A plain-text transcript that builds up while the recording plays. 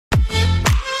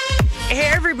Hey,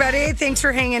 everybody. Thanks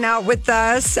for hanging out with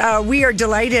us. We are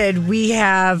delighted. We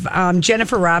have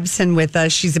Jennifer Robson with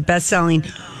us. She's a best-selling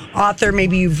author.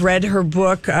 Maybe you've read her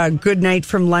book, Good Night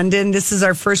from London. This is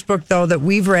our first book, though, that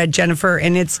we've read, Jennifer,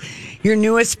 and it's your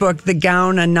newest book, The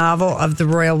Gown, a novel of the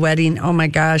royal wedding. Oh, my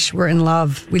gosh. We're in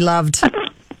love. We loved.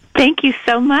 Thank you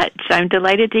so much. I'm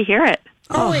delighted to hear it.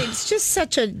 Oh, it's just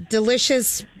such a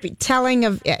delicious telling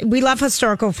of. We love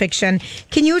historical fiction.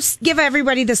 Can you give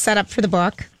everybody the setup for the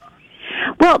book?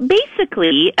 Well,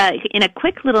 basically, in a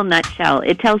quick little nutshell,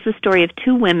 it tells the story of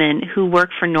two women who work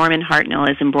for Norman Hartnell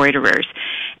as embroiderers,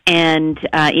 and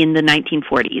in the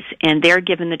 1940s, and they're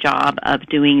given the job of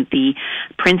doing the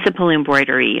principal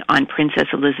embroidery on Princess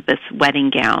Elizabeth's wedding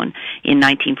gown in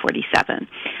 1947,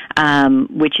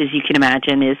 which, as you can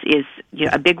imagine, is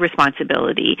a big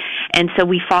responsibility. And so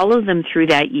we follow them through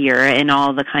that year and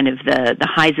all the kind of the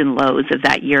highs and lows of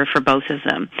that year for both of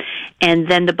them. And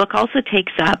then the book also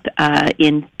takes up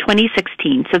in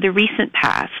 2016, so the recent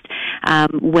past,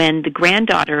 when the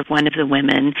granddaughter of one of the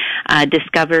women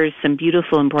discovers some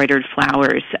beautiful embroidered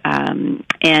flowers,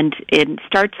 and it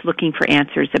starts looking for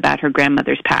answers about her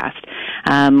grandmother's past,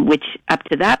 which up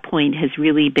to that point has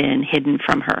really been hidden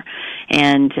from her.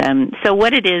 And so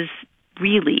what it is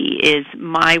really is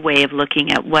my way of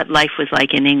looking at what life was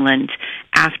like in England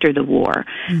after the war.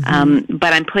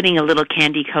 But I'm putting a little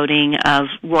candy coating of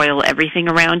royal everything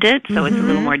around it, so it's a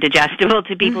little more digestible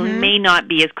to people who may not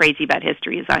be as crazy about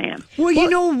history as I am. Well, you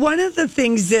know, one of the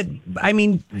things that,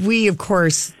 we, of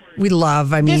course, we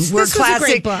love. We're this classic. Was a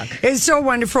great book. It's so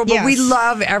wonderful, but we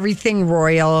love everything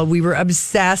royal. We were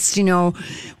obsessed,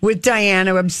 with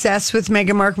Diana, obsessed with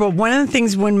Meghan Markle. But one of the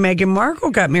things when Meghan Markle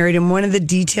got married, and one of the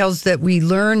details that we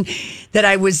learned that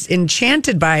I was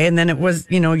enchanted by, and then it was,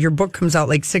 your book comes out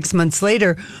like 6 months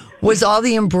later, was all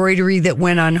the embroidery that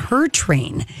went on her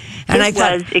train. And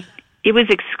It was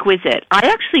exquisite. I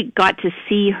actually got to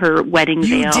see her wedding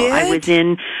veil. You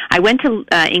did? I went to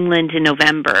England in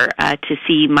November to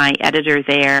see my editor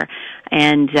there,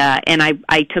 and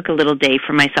I took a little day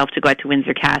for myself to go out to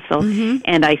Windsor Castle,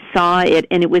 and I saw it.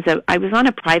 And I was on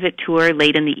a private tour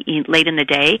late in the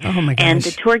day, and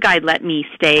the tour guide let me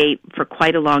stay for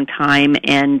quite a long time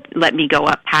and let me go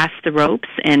up past the ropes.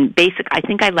 And I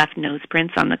think I left nose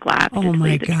prints on the glass. Oh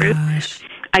my gosh.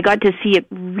 I got to see it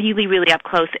really, really up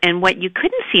close. And what you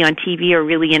couldn't see on TV or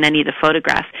really in any of the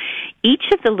photographs, each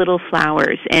of the little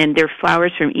flowers, and they're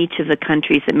flowers from each of the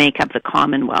countries that make up the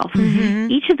Commonwealth,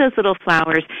 each of those little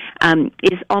flowers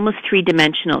is almost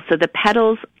three-dimensional. So the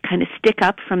petals kind of stick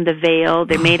up from the veil.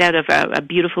 They're made out of a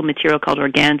beautiful material called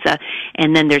organza,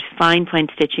 and then there's fine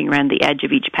stitching around the edge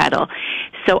of each petal.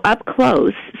 So up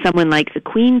close, someone like the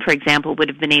Queen, for example, would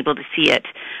have been able to see it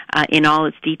in all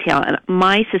its detail. And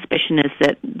my suspicion is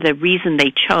that the reason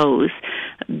they chose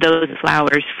those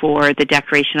flowers for the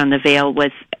decoration on the veil was,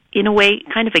 in a way,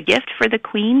 kind of a gift for the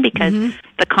Queen, because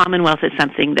the Commonwealth is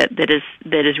something that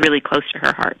is really close to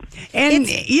her heart. And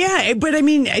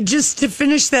just to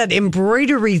finish that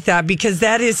embroidery thought, because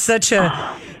that is such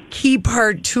a key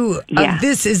part too of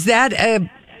this. Is that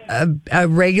a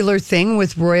regular thing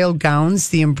with royal gowns,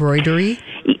 the embroidery?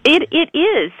 It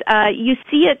is. You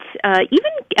see it,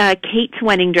 even Kate's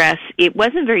wedding dress, it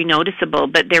wasn't very noticeable,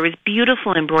 but there was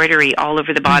beautiful embroidery all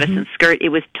over the bodice and skirt. It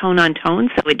was tone on tone,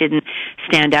 so it didn't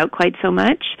stand out quite so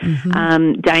much.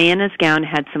 Diana's gown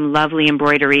had some lovely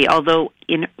embroidery, although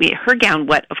in her gown,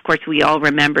 what of course we all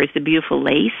remember is the beautiful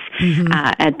lace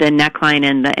at the neckline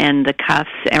and the cuffs,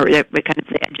 or kind of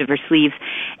the edge of her sleeves,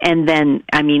 and then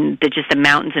just the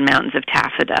mountains and mountains of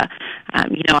taffeta.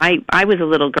 I was a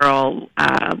little girl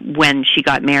when she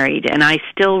got married, and I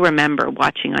still remember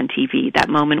watching on TV that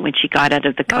moment when she got out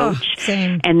of the coach,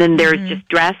 and then there's just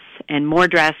dress and more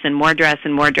dress and more dress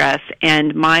and more dress,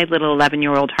 and my little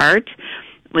 11-year-old heart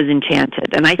was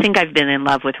enchanted, and I think I've been in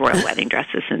love with royal wedding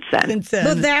dresses since then.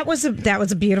 Well, that was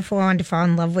a beautiful one to fall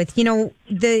in love with.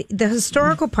 The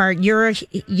historical part. You're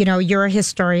a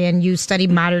historian. You study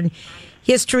modern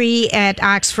history at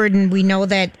Oxford, and we know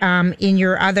that in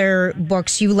your other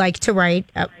books you like to write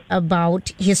about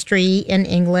history in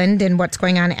England and what's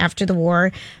going on after the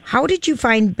war. How did you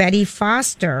find Betty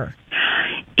Foster?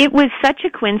 It was such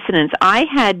a coincidence. I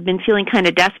had been feeling kind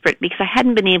of desperate because I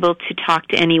hadn't been able to talk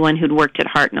to anyone who'd worked at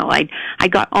Hartnell. I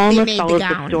got almost all of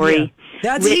the story.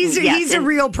 He's a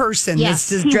real person. Yes.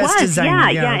 This dress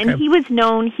designer. Yeah. And he was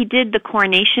known. He did the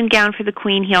coronation gown for the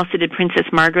Queen. He also did Princess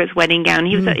Margaret's wedding gown.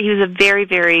 He was a very,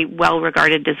 very well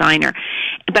regarded designer.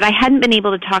 But I hadn't been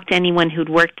able to talk to anyone who'd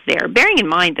worked there. Bearing in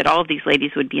mind that all of these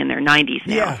ladies would be in their 90s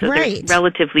now, so there's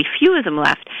relatively few of them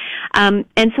left. And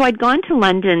so I'd gone to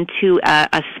London to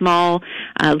a small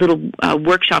little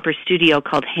workshop or studio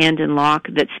called Hand and Lock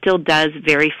that still does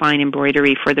very fine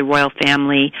embroidery for the royal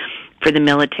family, for the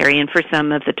military, and for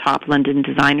some of the top London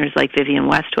designers like Vivian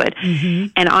Westwood.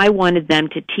 And I wanted them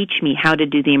to teach me how to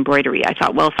do the embroidery. I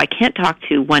thought, well, if I can't talk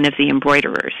to one of the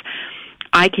embroiderers,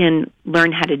 I can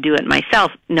learn how to do it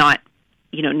myself, not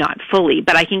fully,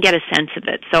 but I can get a sense of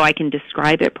it so I can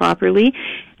describe it properly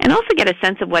and also get a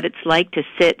sense of what it's like to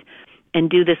sit and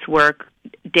do this work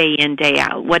day in, day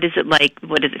out. What is it like?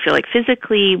 What does it feel like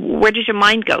physically? Where does your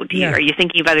mind go? Are you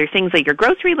thinking of other things like your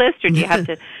grocery list, or do you have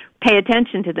to pay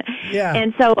attention to that?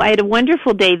 And so I had a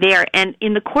wonderful day there, and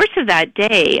in the course of that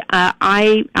day,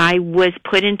 I was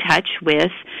put in touch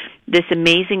with this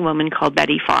amazing woman called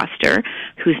Betty Foster,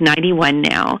 who's 91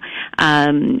 now,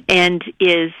 and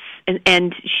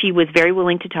she was very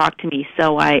willing to talk to me.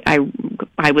 So I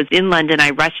was in London. I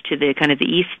rushed to the kind of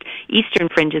the eastern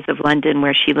fringes of London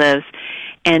where she lives,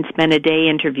 and spent a day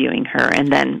interviewing her.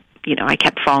 And then, I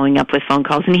kept following up with phone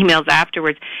calls and emails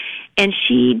afterwards. And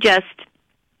she has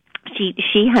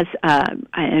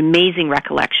an amazing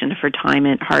recollection of her time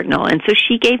at Hartnell. And so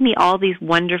she gave me all these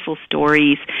wonderful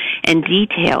stories and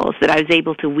details that I was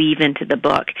able to weave into the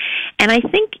book. And I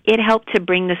think it helped to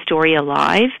bring the story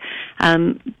alive.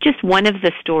 Just one of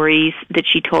the stories that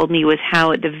she told me was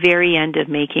how at the very end of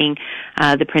making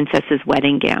the princess's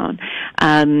wedding gown,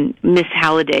 Miss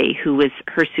Halliday, who was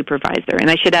her supervisor, and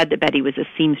I should add that Betty was a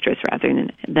seamstress rather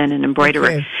than an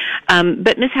embroiderer,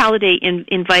 but Miss Halliday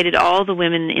invited all the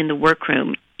women in the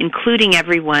workroom, including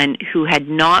everyone who had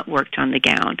not worked on the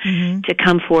gown, to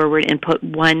come forward and put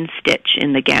one stitch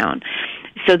in the gown,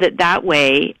 so that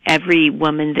way every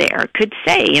woman there could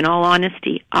say, in all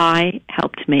honesty, I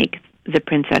helped make the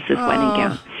princess's wedding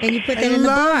gown. And you put that in the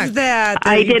book.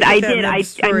 I did. I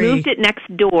moved it next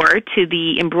door to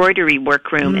the embroidery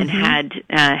workroom and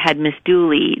had Miss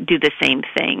Dooley do the same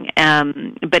thing.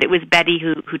 But it was Betty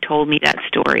who told me that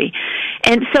story.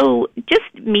 And so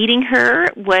just meeting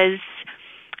her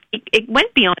it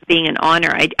went beyond being an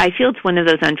honor. I feel it's one of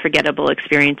those unforgettable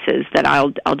experiences that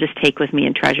I'll just take with me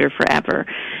and treasure forever.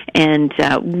 And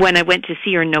when I went to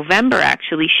see her in November,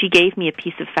 actually, she gave me a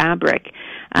piece of fabric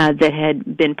that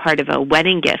had been part of a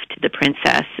wedding gift to the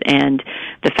princess, and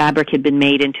the fabric had been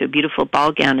made into a beautiful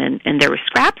ball gown, and there were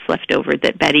scraps left over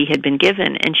that Betty had been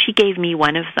given, and she gave me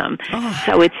one of them.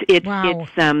 So it's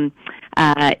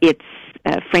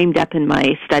framed up in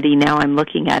my study now. I'm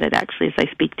looking at it actually as I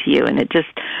speak to you, and it just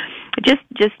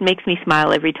makes me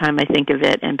smile every time I think of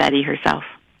it and Betty herself.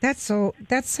 That's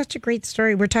such a great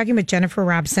story. We're talking with Jennifer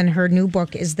Robson. Her new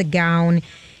book is The Gown.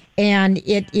 And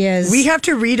it is... We have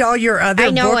to read all your other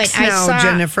books now,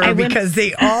 Jennifer, because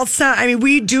they all sound...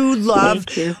 we do love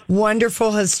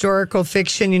wonderful historical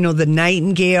fiction. The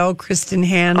Nightingale, Kristen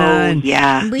Hanna. And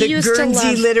the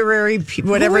Guernsey literary...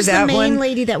 Whatever Who's that one. the main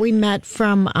lady that we met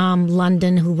from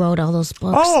London who wrote all those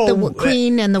books? The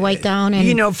Queen and the White Gown.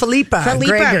 And Philippa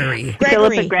Gregory.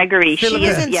 Philippa Gregory. She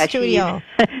is in studio.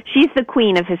 She's the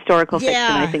queen of historical fiction,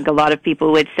 I think a lot of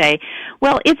people would say.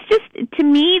 Well, it's just, to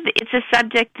me, it's a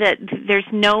subject that there's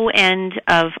no end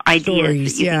of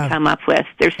ideas that you can come up with.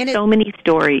 There's so many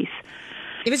stories.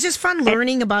 It was just fun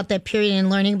learning about that period and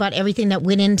learning about everything that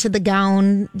went into the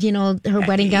gown, her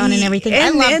wedding gown and everything. I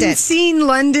loved it. And seeing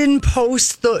London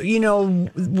post the,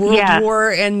 World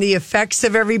War and the effects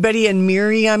of everybody, and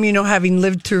Miriam, having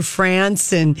lived through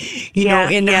France and,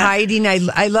 in hiding.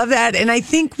 I love that. And I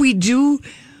think we do...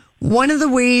 One of the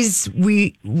ways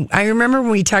I remember when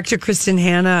we talked to Kristen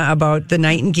Hanna about the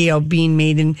Nightingale being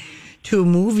made into a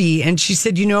movie, and she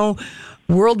said,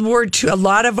 World War II, a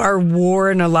lot of our war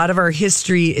and a lot of our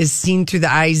history is seen through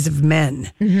the eyes of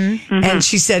men. And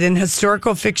she said, and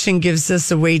historical fiction gives us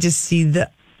a way to see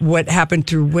what happened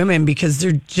through women, because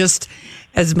they're just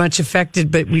as much affected,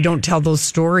 but we don't tell those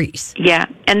stories. Yeah,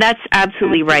 and that's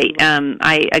absolutely right.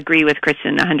 I agree with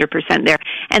Kristen 100% there.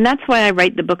 And that's why I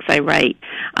write the books I write.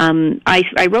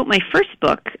 I wrote my first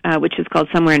book, which is called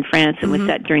Somewhere in France, and was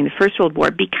set during the First World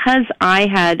War, because I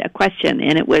had a question,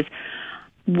 and it was,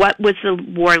 what was the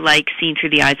war like seen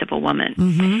through the eyes of a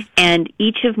woman? And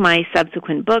each of my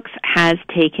subsequent books has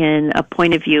taken a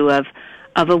point of view of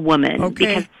a woman,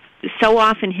 because so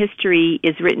often history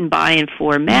is written by and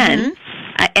for men,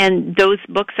 and those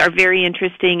books are very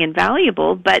interesting and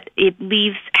valuable, but it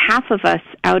leaves half of us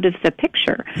out of the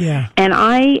picture. Yeah. And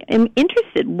I am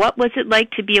interested. What was it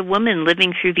like to be a woman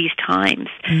living through these times?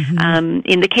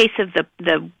 In the case of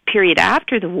the period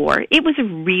after the war, it was a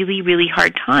really, really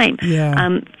hard time.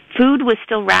 Yeah. Food was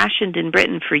still rationed in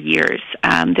Britain for years.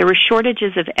 There were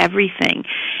shortages of everything,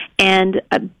 and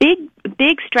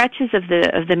big stretches of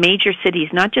the major cities,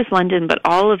 not just London but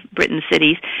all of Britain's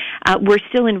cities, were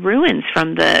still in ruins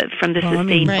from the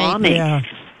sustained bombing,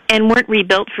 and weren't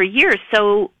rebuilt for years.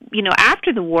 So,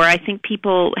 after the war, I think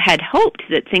people had hoped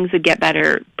that things would get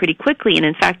better pretty quickly, and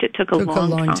in fact, it took a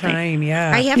long time.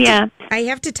 Yeah, I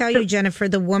have to tell you, Jennifer,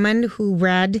 the woman who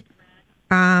read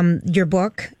your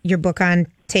book on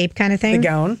tape kind of thing. The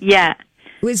gown. Yeah.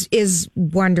 Is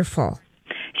wonderful.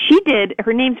 She did.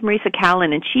 Her name's Marisa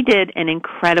Callan, and she did an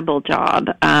incredible job.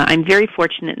 I'm very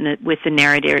fortunate with the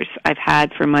narrators I've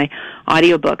had for my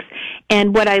audiobooks.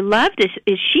 And what I loved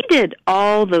is she did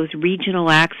all those regional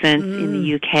accents in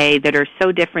the UK that are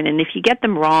so different. And if you get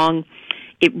them wrong,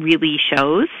 it really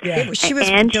shows. Yeah. She was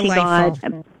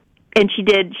delightful. And she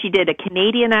did a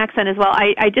Canadian accent as well.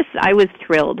 I was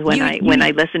thrilled when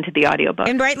I listened to the audiobook.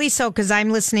 And rightly so, because I'm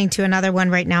listening to another one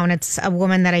right now, and it's a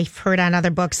woman that I've heard on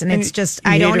other books, and it's just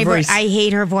I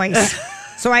hate her voice.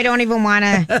 So I don't even want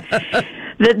to.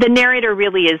 The narrator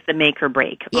really is the make or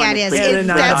break. Yeah, honestly, it is.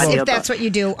 If that's what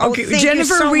you do. Oh, okay, thank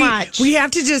Jennifer, you so much. We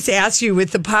have to just ask you, with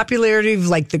the popularity of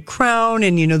like The Crown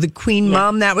and the Queen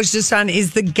Mom that was just on,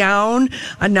 is The Gown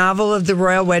a novel of the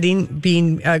royal wedding,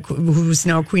 being who's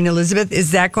now Queen Elizabeth?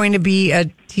 Is that going to be a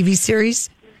TV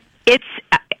series?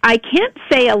 I can't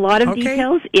say a lot of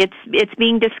details. It's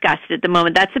being discussed at the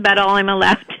moment. That's about all I'm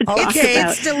allowed to talk about.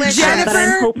 It's delicious. Jennifer, but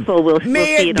I'm hopeful we'll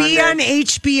see it be on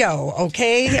HBO,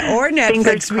 okay? Or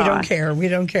Netflix. We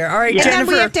don't care. All right, And Jennifer. then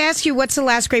we have to ask you, what's the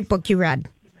last great book you read?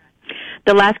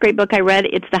 The last great book I read,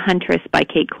 it's The Huntress by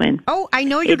Kate Quinn. Oh, I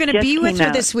know you're going to be with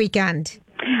her this weekend.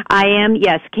 I am,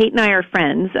 yes. Kate and I are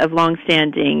friends of long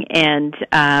standing, and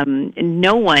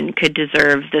no one could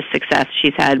deserve the success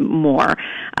she's had more.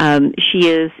 She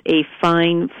is a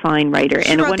fine writer.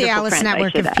 She and wrote a wonderful the Alice friend,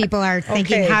 Network, if people are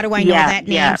thinking, how do I know that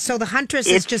name? Yeah. So The Huntress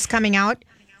is just coming out?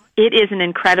 It is an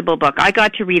incredible book. I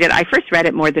got to read it. I first read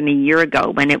it more than a year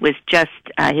ago when it was it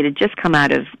had just come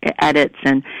out of edits,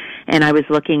 and I was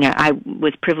I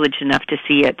was privileged enough to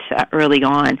see it early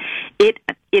on. It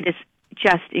is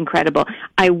just incredible.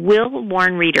 I will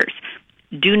warn readers,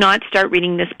 do not start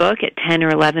reading this book at 10 or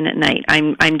 11 at night.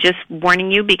 I'm just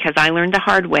warning you, because I learned the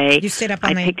hard way. You stayed up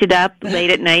all night. I picked it up late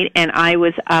at night, and I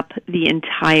was up the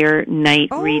entire night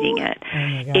reading it. Oh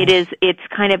my gosh. It's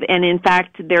kind of, and in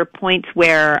fact, there are points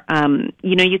where,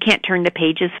 you can't turn the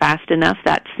pages fast enough.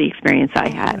 That's the experience I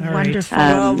had.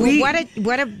 Wonderful.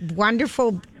 What a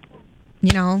wonderful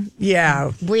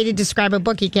way to describe a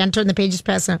book. You can't turn the pages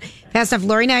fast enough.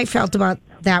 Lori and I felt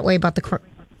that way about the gown.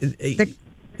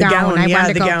 I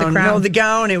wanted to go with The Crown. No, The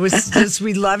Gown. It was just,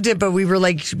 we loved it, but we were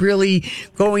like really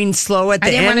going slow at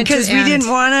the end because we didn't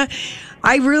want to.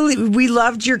 We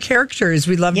loved your characters.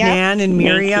 We loved Nan and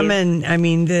Miriam, and I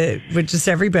mean, just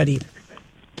everybody.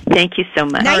 Thank you so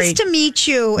much. Nice to meet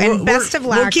you, and best of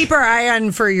luck. We'll keep our eye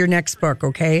on for your next book,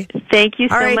 okay? Thank you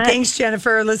so much. All right, thanks,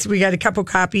 Jennifer. We got a couple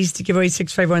copies to give away,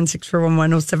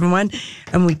 651-641-1071.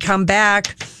 And we come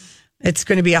back, it's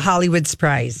going to be a Hollywood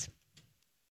surprise.